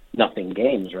nothing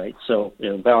games, right? So,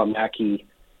 Valimaki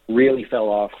really fell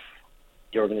off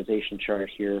the organization chart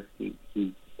here.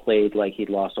 He played like he'd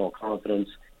lost all confidence,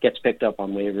 gets picked up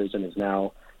on waivers, and is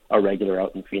now a regular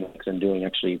out in Phoenix and doing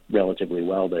actually relatively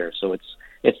well there. So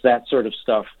it's that sort of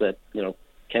stuff that,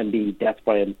 can be death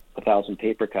by a thousand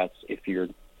paper cuts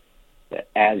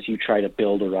as you try to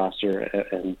build a roster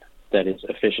and that is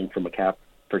efficient from a cap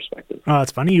perspective. Oh,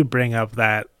 it's funny you bring up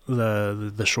that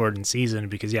the shortened season,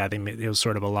 because it was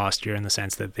sort of a lost year in the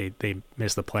sense that they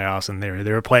missed the playoffs, and they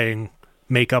were playing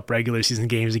make-up regular season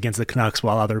games against the Canucks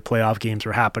while other playoff games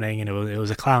were happening, and it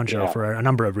was a clown show for a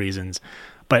number of reasons.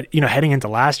 But heading into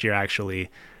last year, actually,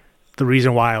 the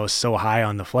reason why I was so high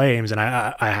on the Flames, and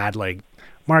I had like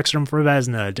Markstrom for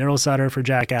Vezina, Daryl Sutter for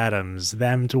Jack Adams,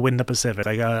 them to win the Pacific.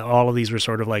 Like all of these were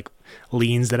sort of like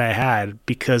leans that I had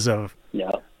because of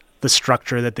the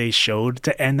structure that they showed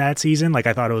to end that season. Like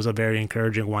I thought it was a very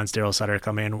encouraging once Daryl Sutter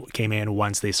came in,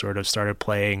 once they sort of started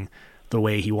playing the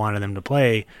way he wanted them to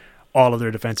play. All of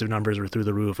their defensive numbers were through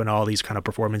the roof, and all these kind of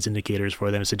performance indicators for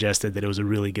them suggested that it was a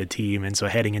really good team. And so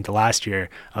heading into last year,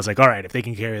 I was like, all right, if they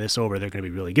can carry this over, they're going to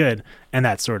be really good. And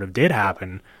that sort of did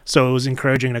happen. So it was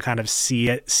encouraging to kind of see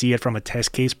it from a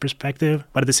test case perspective.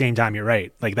 But at the same time, you're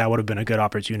right. Like that would have been a good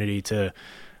opportunity to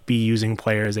be using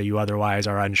players that you otherwise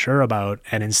are unsure about.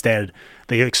 And instead,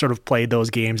 they sort of played those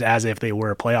games as if they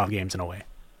were playoff games in a way.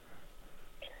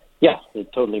 Yeah, a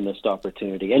totally missed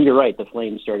opportunity. And you're right, the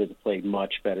Flames started to play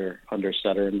much better under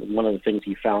Sutter. And one of the things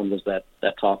he found was that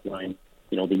top line,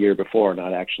 the year before,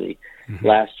 not actually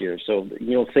last year. So,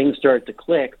 things started to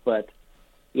click. But,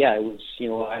 yeah, it was,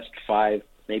 last 5,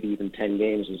 maybe even 10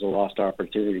 games was a lost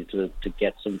opportunity to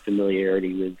get some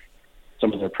familiarity with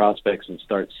some of their prospects and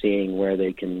start seeing where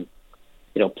they can,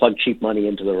 plug cheap money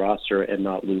into the roster and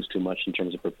not lose too much in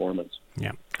terms of performance.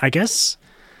 Yeah, I guess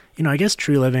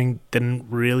True Living didn't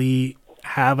really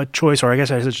have a choice, or I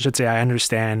guess I should say I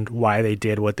understand why they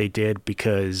did what they did,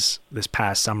 because this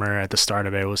past summer at the start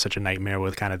of it was such a nightmare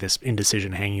with kind of this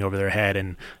indecision hanging over their head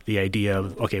and the idea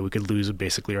of, okay, we could lose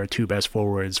basically our 2 best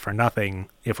forwards for nothing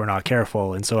if we're not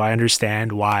careful. And so I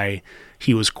understand why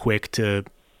he was quick to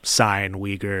sign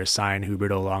Weegar, sign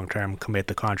Huberdeau long-term, commit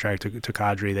the contract to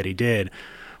Kadri that he did.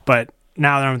 But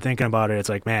now that I'm thinking about it, it's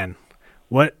like, man,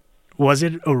 what was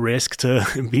it a risk to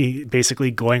be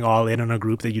basically going all in on a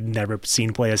group that you'd never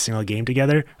seen play a single game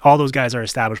together? All those guys are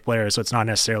established players, so it's not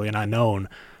necessarily an unknown,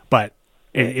 but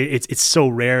it's so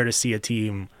rare to see a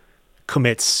team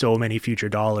commit so many future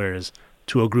dollars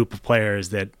to a group of players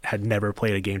that had never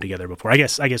played a game together before. I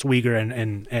guess Weegar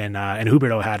and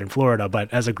Huberdeau had in Florida,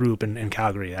 but as a group in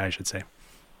Calgary, I should say.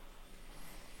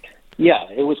 Yeah,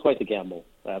 it was quite the gamble,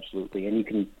 absolutely,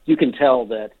 and you can tell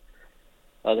that.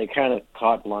 They kind of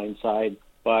caught blindside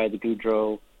by the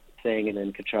Gaudreau thing, and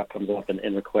then Tkachuk comes up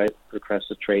and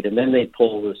requests a trade, and then they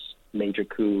pull this major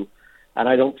coup. And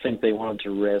I don't think they wanted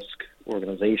to risk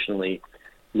organizationally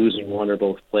losing one or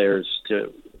both players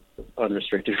to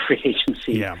unrestricted free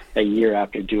agency a year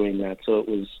after doing that. So it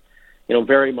was,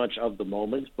 very much of the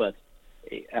moment, but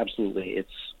absolutely,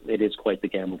 it is quite the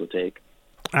gamble to take.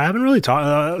 I haven't really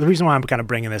talked. The reason why I'm kind of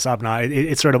bringing this up now,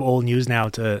 it's sort of old news now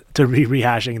to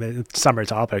rehashing the summer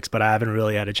topics, but I haven't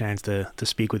really had a chance to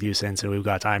speak with you since, and we've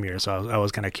got time here. So I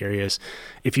was kind of curious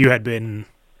if you had been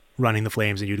running the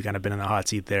Flames and you'd kind of been in the hot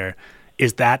seat there.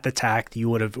 Is that the tact you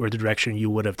would have, or the direction you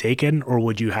would have taken, or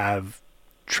would you have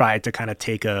tried to kind of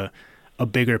take a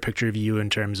bigger picture view in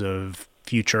terms of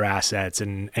future assets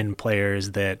and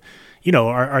players that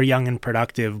are young and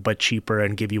productive but cheaper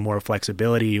and give you more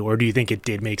flexibility? Or do you think it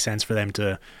did make sense for them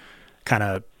to kind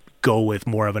of go with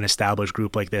more of an established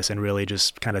group like this and really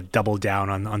just kind of double down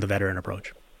on the veteran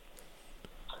approach?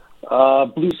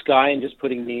 Blue sky and just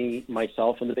putting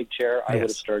myself in the big chair, I would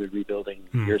have started rebuilding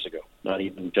years ago, not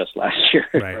even just last year.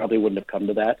 Right. Probably wouldn't have come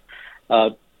to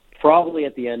that. Probably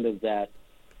at the end of that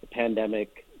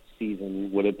pandemic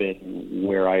season would have been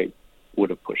where I would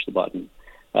have pushed the button.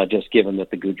 Just given that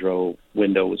the Gaudreau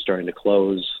window was starting to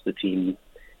close, the team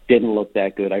didn't look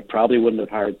that good. I probably wouldn't have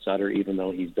hired Sutter, even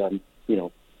though he's done,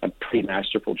 a pretty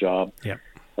masterful job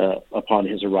upon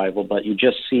his arrival. But you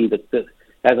just see that,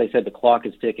 as I said, the clock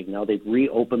is ticking. Now they've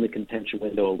reopened the contention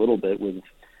window a little bit with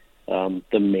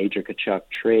the major Tkachuk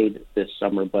trade this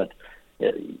summer, but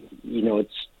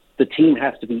it's the team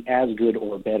has to be as good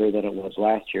or better than it was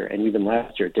last year, and even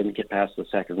last year it didn't get past the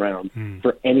second round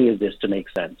for any of this to make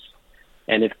sense.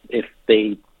 And if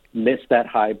they miss that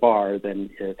high bar, then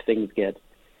things get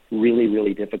really,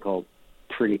 really difficult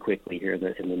pretty quickly here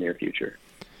in the near future.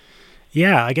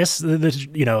 Yeah, I guess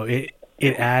it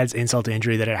adds insult to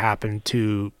injury that it happened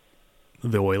to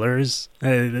the Oilers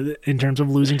in terms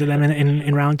of losing to them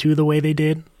in round 2 the way they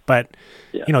did. But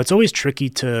it's always tricky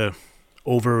to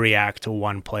overreact to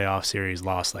one playoff series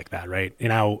loss like that, right?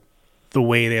 The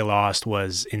way they lost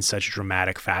was in such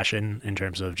dramatic fashion in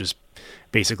terms of just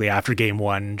basically after game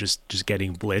 1, just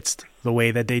getting blitzed the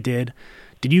way that they did.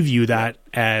 Did you view that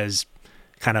as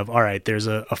kind of, all right, there's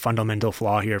a fundamental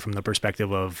flaw here from the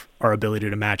perspective of our ability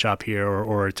to match up here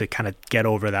or to kind of get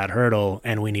over that hurdle,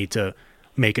 and we need to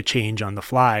make a change on the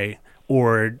fly?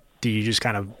 Or do you just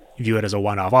kind of view it as a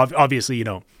one-off? Obviously, you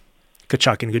know,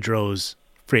 Tkachuk and Gaudreau's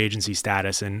free agency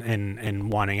status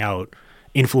and wanting out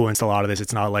influenced a lot of this.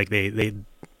 It's not like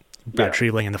Brad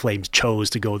Treliving and the Flames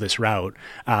chose to go this route.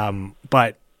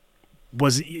 But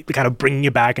was kind of bringing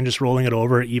it back and just rolling it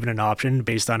over even an option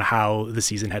based on how the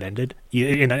season had ended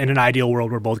in an ideal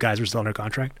world where both guys were still under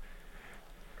contract?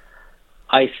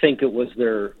 I think it was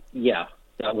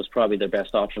that was probably their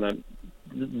best option.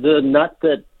 The nut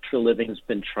that Treliving's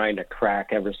been trying to crack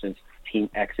ever since the team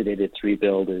exited its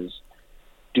rebuild is,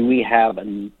 do we have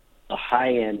a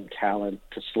high-end talent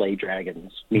to slay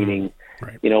dragons? Meaning,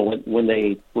 right. You know, when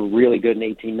they were really good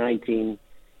in 18-19,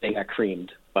 they got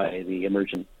creamed by the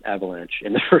emergent Avalanche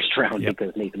in the first round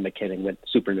because Nathan McKinnon went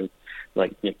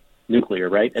nuclear,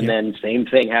 right? And then same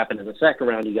thing happened in the second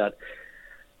round. You got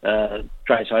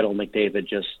Draisaitl and McDavid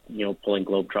just, you know, pulling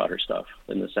Globetrotter stuff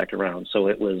in the second round.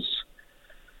 So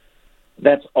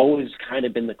that's always kind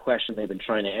of been the question they've been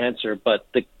trying to answer, but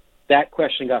that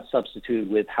question got substituted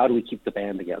with, how do we keep the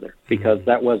band together? Because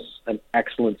that was an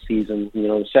excellent season. You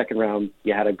know, the second round,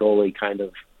 you had a goalie kind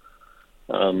of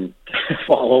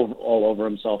all over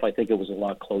himself. I think it was a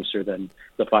lot closer than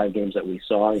the 5 games that we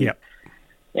saw.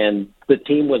 And the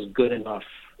team was good enough,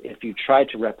 if you tried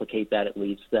to replicate that at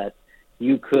least, that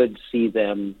you could see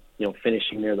them, you know,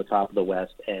 finishing near the top of the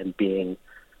West and being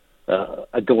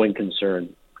a going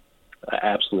concern,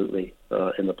 absolutely,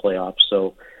 in the playoffs.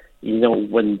 So, you know,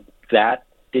 when that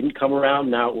didn't come around,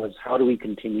 now it was, how do we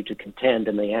continue to contend?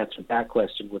 And they answered that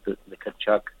question with the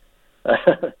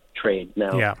Tkachuk trade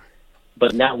now. Yeah.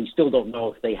 But now we still don't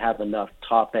know if they have enough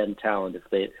top-end talent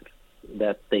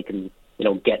that they can, you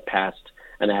know, get past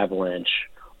an Avalanche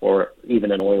or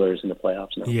even an Oilers in the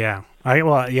playoffs now. Yeah. I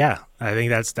think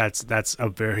that's a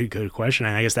very good question.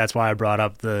 And I guess that's why I brought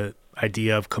up the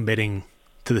idea of committing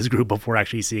to this group before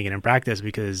actually seeing it in practice,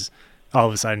 because all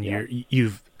of a sudden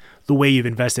the way you've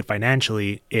invested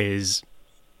financially is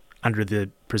under the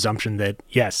presumption that,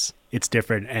 yes, it's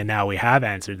different, and now we have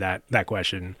answered that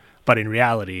question. But in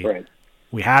reality,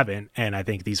 we haven't, and I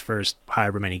think these first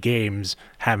however many games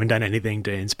haven't done anything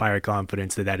to inspire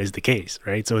confidence that is the case,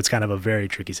 right? So it's kind of a very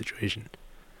tricky situation.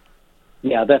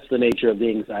 Yeah, that's the nature of the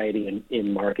anxiety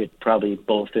in market, probably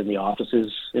both in the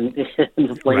offices in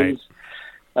the Flames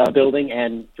building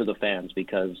and for the fans,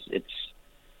 because it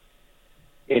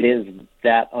is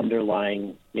that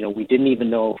underlying, you know, we didn't even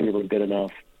know if we were good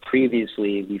enough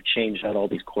previously. We've changed out all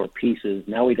these core pieces.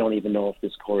 Now we don't even know if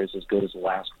this core is as good as the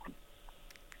last one.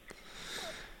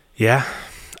 Yeah.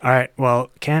 All right.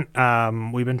 Well, Kent,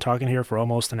 we've been talking here for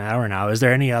almost an hour now. Is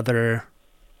there any other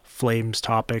Flames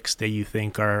topics that you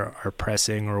think are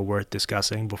pressing or worth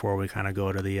discussing before we kind of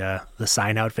go to the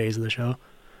sign out phase of the show?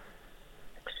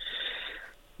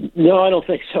 No, I don't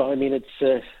think so. I mean,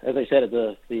 it's as I said at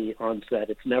the onset,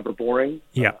 it's never boring.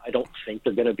 Yeah. I don't think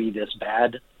they're going to be this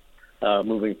bad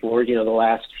moving forward. You know, the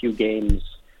last few games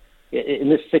in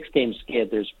this 6-game skid,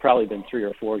 there's probably been 3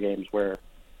 or 4 games where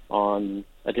on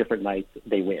a different night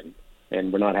they win,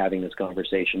 and we're not having this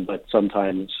conversation. But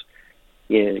sometimes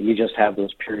you just have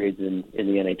those periods in the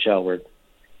NHL where,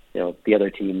 you know, the other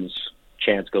team's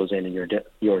chance goes in and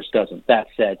yours doesn't. That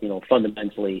said, you know,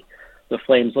 fundamentally, the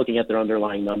Flames, looking at their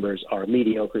underlying numbers, are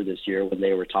mediocre this year when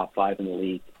they were top 5 in the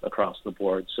league across the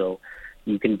board. So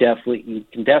you can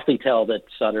definitely tell that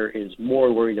Sutter is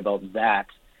more worried about that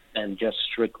than just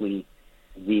strictly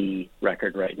the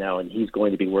record right now, and he's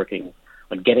going to be working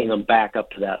on getting them back up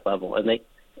to that level. And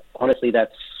honestly,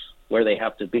 that's where they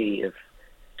have to be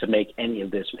to make any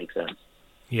of this make sense.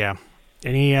 Yeah.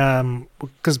 Any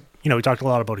because, you know, we talked a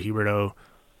lot about Huberdeau,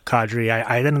 Kadri.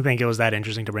 I didn't think it was that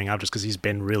interesting to bring up just because he's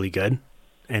been really good.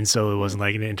 And so it wasn't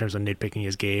like in terms of nitpicking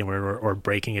his game or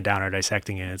breaking it down or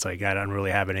dissecting it. It's like I don't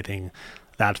really have anything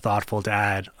that thoughtful to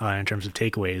add in terms of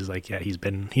takeaways. Like, yeah, he's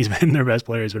been their best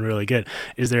player. He's been really good.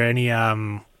 Is there any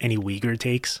Uyghur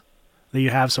takes that you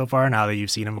have so far now that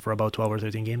you've seen him for about 12 or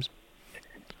 13 games?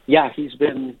 Yeah,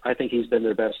 I think he's been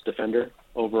their best defender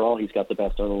overall. He's got the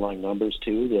best underlying numbers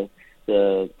too.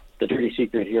 The dirty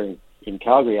secret here in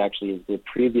Calgary actually is the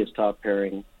previous top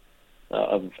pairing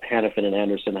of Hannafin and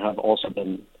Anderson have also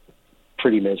been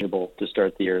pretty miserable to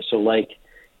start the year. So like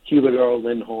Huberdeau,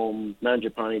 Lindholm,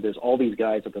 Mangiapane, there's all these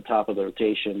guys at the top of the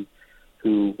rotation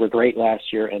who were great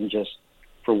last year and just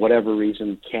for whatever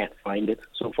reason can't find it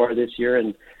so far this year.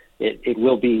 And it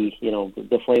will be, you know,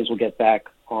 the Flames will get back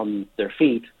on their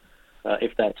feet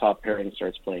if that top pairing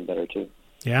starts playing better too.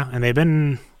 Yeah, and they've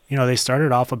been, they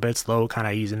started off a bit slow, kind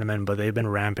of easing him in, but they've been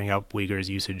ramping up Uyghur's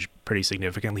usage pretty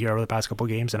significantly here over the past couple of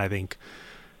games, and I think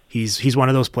he's one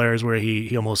of those players where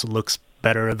he almost looks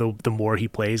better the more he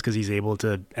plays, because he's able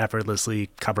to effortlessly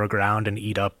cover ground and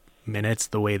eat up minutes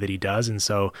the way that he does. And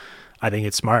so I think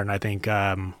it's smart, and I think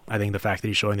the fact that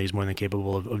he's showing that he's more than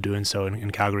capable of doing so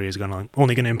in Calgary is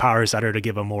only going to empower Sutter to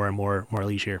give him more and more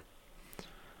leash here.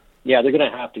 Yeah, they're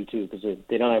going to have to too, because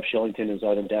they don't have Shillington, who's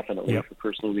out indefinitely for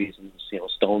personal reasons.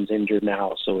 Stone's injured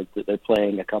now, so they're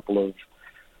playing a couple of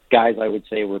guys I would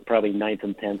say were probably 9th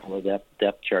and 10th on the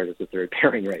depth chart as the third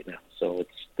pairing right now. So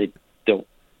they don't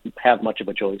have much of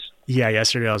a choice. Yeah,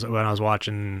 yesterday when I was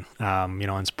watching, on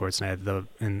Sportsnet,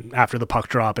 and after the puck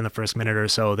drop in the first minute or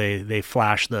so, they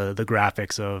flash the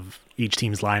graphics of each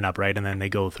team's lineup, right, and then they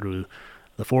go through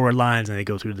the forward lines and they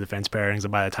go through the defense pairings.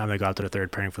 And by the time they got to the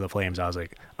third pairing for the Flames, I was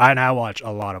like, I now watch a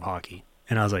lot of hockey,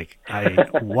 and I was like,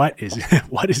 what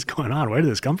is going on? Where did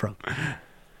this come from?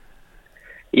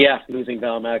 Yeah, losing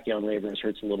Valimaki on waivers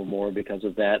hurts a little more because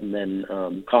of that. And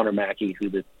then Connor Mackey, who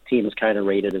the team has kind of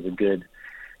rated as a good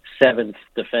 7th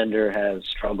defender, has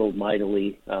struggled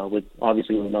mightily with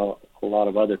not a lot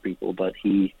of other people, but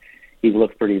he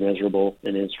looked pretty miserable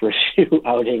in his first few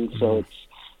outings. So it's,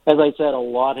 as I said, a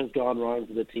lot has gone wrong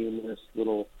for the team in this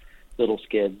little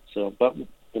skid. So, but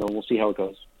we'll see how it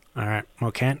goes. All right.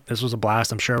 Well, Kent, this was a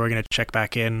blast. I'm sure we're going to check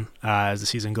back in as the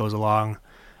season goes along.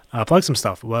 Plug some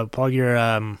stuff. Well, plug your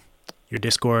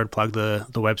Discord. Plug the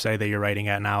website that you're writing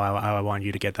at now. I want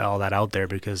you to get all that out there,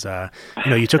 because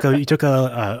you took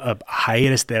a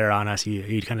hiatus there on us.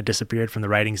 You kind of disappeared from the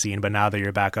writing scene, but now that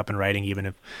you're back up and writing, even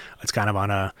if it's kind of on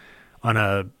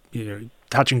a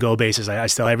touch and go basis, I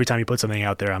still, every time you put something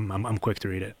out there, I'm quick to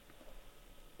read it.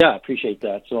 Yeah, I appreciate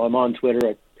that. So I'm on Twitter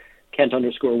at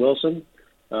Kent_Wilson.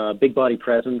 Big Body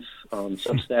Presence on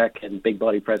Substack, and Big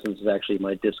Body Presence is actually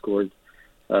my Discord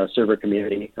server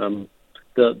community.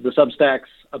 The Substack's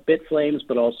a bit Flames,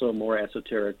 but also more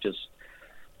esoteric, just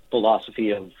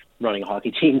philosophy of running a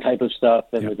hockey team type of stuff.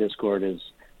 And The Discord is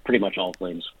pretty much all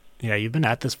Flames. Yeah, you've been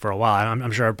at this for a while.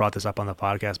 I'm sure I brought this up on the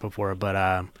podcast before,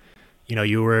 but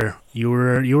you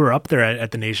were up there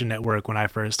at the Nation Network when I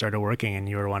first started working, and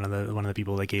you were one of the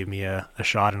people that gave me a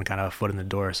shot and kind of a foot in the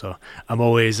door. So I'm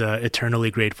always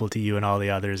eternally grateful to you and all the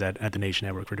others at the Nation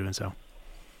Network for doing so.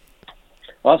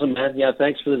 Awesome, man. Yeah,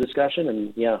 thanks for the discussion,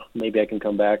 and maybe I can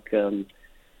come back,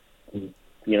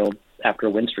 after a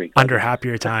win streak. Under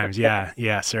happier times,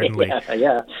 yeah, certainly.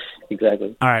 yeah,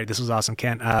 exactly. All right, this was awesome,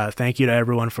 Kent. Thank you to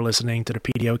everyone for listening to the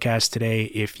PDOcast today.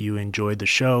 If you enjoyed the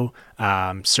show,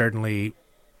 certainly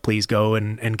please go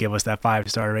and give us that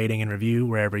 5-star rating and review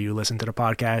wherever you listen to the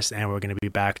podcast, and we're going to be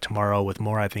back tomorrow with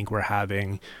more. I think we're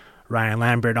having Ryan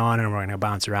Lambert on, and we're going to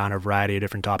bounce around a variety of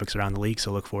different topics around the league,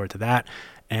 so look forward to that.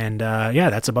 And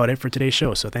that's about it for today's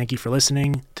show. So thank you for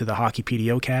listening to the Hockey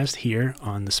PDOcast here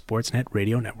on the Sportsnet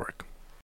Radio Network.